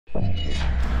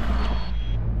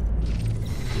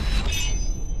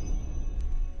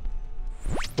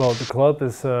Well, the club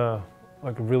is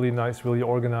like really nice, really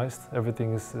organized.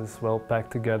 Everything is well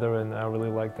packed together, and I really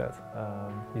like that.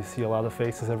 You see a lot of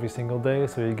faces every single day,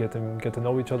 so you get to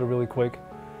know each other really quick.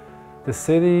 The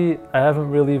city, I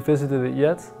haven't really visited it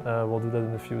yet. We'll do that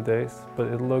in a few days, but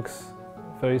it looks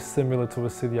very similar to a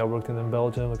city I worked in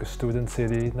Belgium, like a student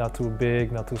city, not too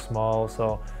big, not too small,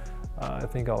 so I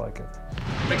think I like it.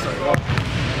 Thanks, sir. You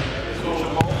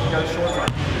got a short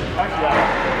time.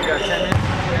 You got 10 minutes?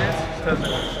 10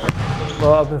 minutes.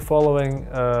 Well, I've been following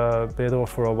Pedro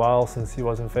for a while, since he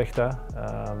was in Vechta.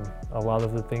 A lot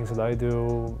of the things that I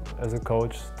do as a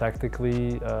coach,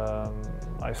 tactically,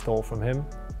 I stole from him.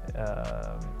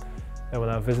 And when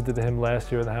I visited him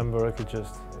last year in Hamburg,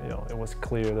 it was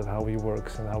clear that how he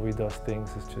works and how he does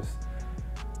things is just,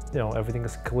 everything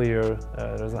is clear.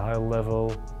 There's a high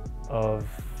level of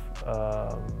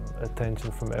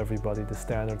attention from everybody. The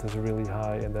standard is really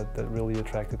high, and that really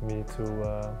attracted me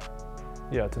to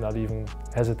not even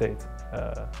hesitate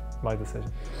my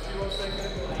decision.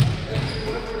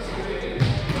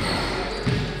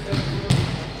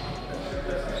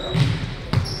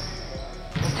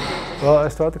 Well, I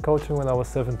started coaching when I was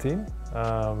 17.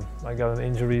 I got an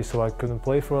injury, so I couldn't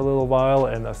play for a little while,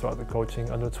 and I started coaching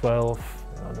under 12,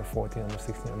 under 14, under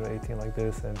 16, under 18, like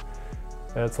this. And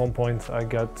at some point I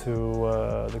got to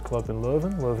the club in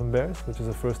Leuven Bears, which is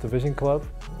a first division club.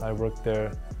 I worked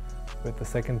there with the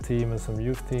second team and some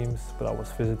youth teams, but I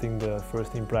was visiting the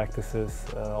first team practices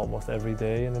almost every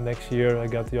day. And the next year I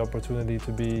got the opportunity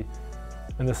to be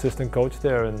an assistant coach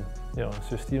there, and it's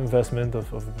just the investment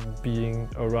of being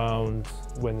around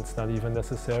when it's not even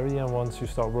necessary, and once you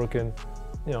start working,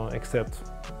 accept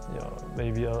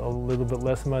maybe a little bit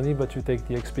less money, but you take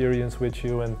the experience with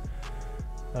you, and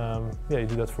you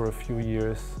do that for a few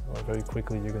years. Very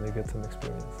quickly you're going to get some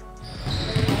experience.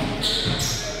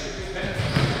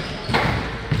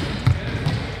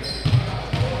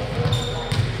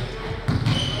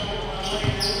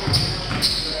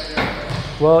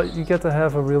 Well, you get to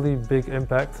have a really big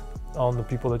impact on the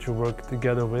people that you work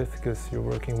together with, because you're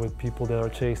working with people that are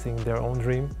chasing their own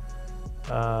dream,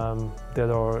 that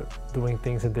are doing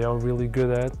things that they are really good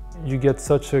at. You get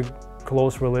such a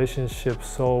close relationship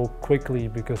so quickly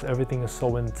because everything is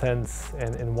so intense,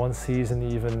 and in one season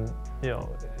even,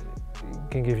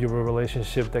 can give you a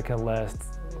relationship that can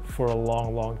last for a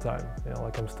long time.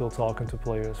 Like I'm still talking to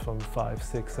players from 5,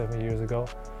 6, 7 years ago.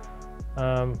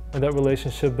 And that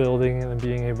relationship building and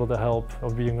being able to help, or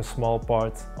being a small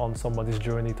part on somebody's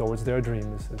journey towards their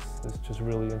dream is just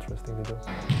really interesting to do.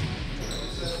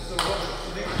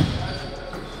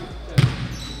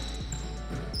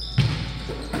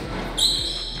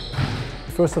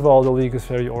 First of all, the league is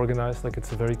very organized. Like,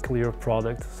 it's a very clear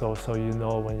product, so you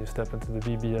know when you step into the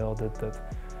BBL that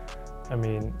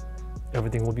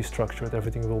everything will be structured,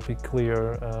 everything will be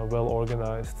clear, well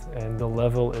organized, and the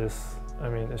level is,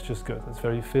 it's just good. It's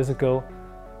very physical,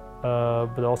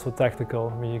 but also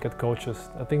tactical. You get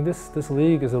coaches. I think this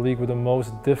league is a league with the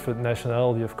most different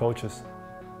nationality of coaches,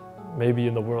 maybe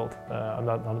in the world. I'm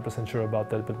not 100% sure about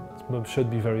that, but it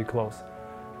should be very close.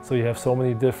 So you have so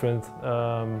many different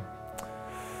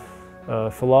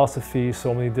philosophies,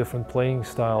 so many different playing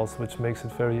styles, which makes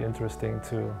it very interesting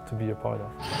to be a part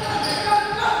of.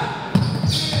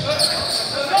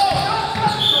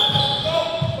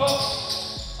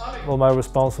 Well, my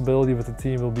responsibility with the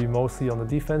team will be mostly on the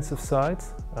defensive side,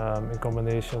 in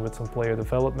combination with some player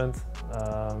development,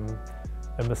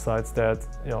 and besides that,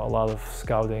 a lot of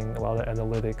scouting, a lot of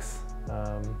analytics,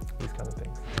 these kind of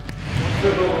things.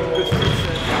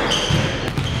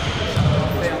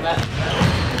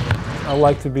 I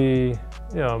like to be,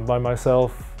 by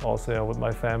myself, also with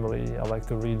my family. I like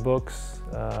to read books.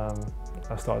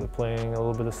 I started playing a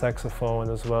little bit of saxophone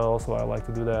as well, so I like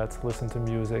to do that, listen to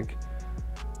music.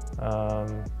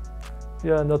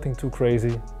 Nothing too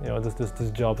crazy.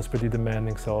 This job is pretty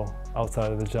demanding, so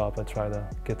outside of the job I try to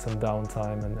get some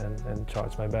downtime and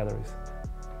charge my batteries.